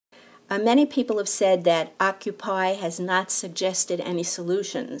Many people have said that Occupy has not suggested any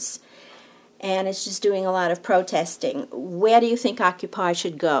solutions, and it's just doing a lot of protesting. Where do you think Occupy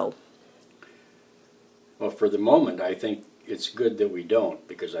should go? Well, for the moment, I think it's good that we don't,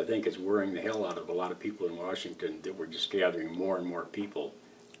 because I think it's worrying the hell out of a lot of people in Washington that we're just gathering more and more people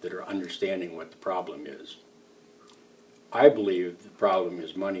that are understanding what the problem is. I believe the problem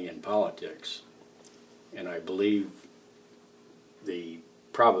is money in politics, and I believe the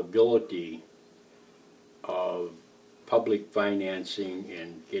probability of public financing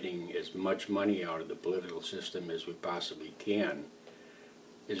and getting as much money out of the political system as we possibly can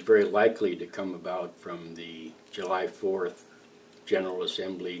is very likely to come about from the July 4th General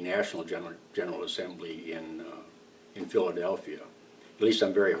Assembly, National General Assembly in Philadelphia. At least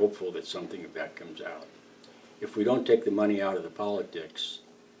I'm very hopeful that something of that comes out. If we don't take the money out of the politics,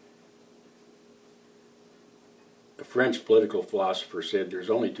 a French political philosopher said there's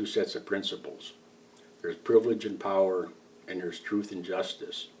only two sets of principles. There's privilege and power, and there's truth and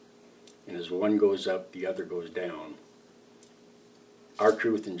justice. And as one goes up, the other goes down. Our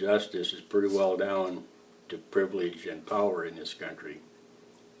truth and justice is pretty well down to privilege and power in this country,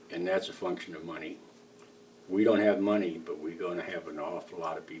 and that's a function of money. We don't have money, but we're going to have an awful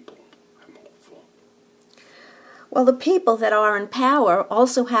lot of people. I'm hopeful. Well, the people that are in power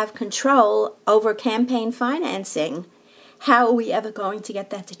also have control over campaign financing. How are we ever going to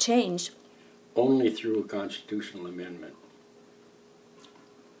get that to change? Only through a constitutional amendment.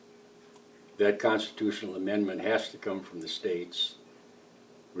 That constitutional amendment has to come from the states.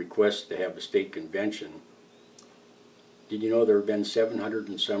 Requests to have a state convention. Did you know there have been 700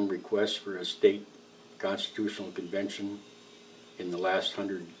 and some requests for a state constitutional convention in the last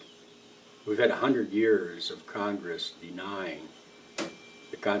 100? We've had 100 years of Congress denying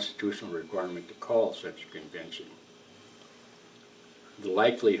the constitutional requirement to call such a convention. The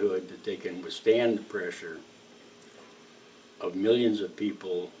likelihood that they can withstand the pressure of millions of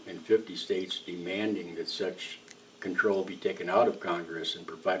people in 50 states demanding that such control be taken out of Congress and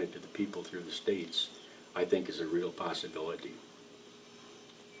provided to the people through the states, I think is a real possibility.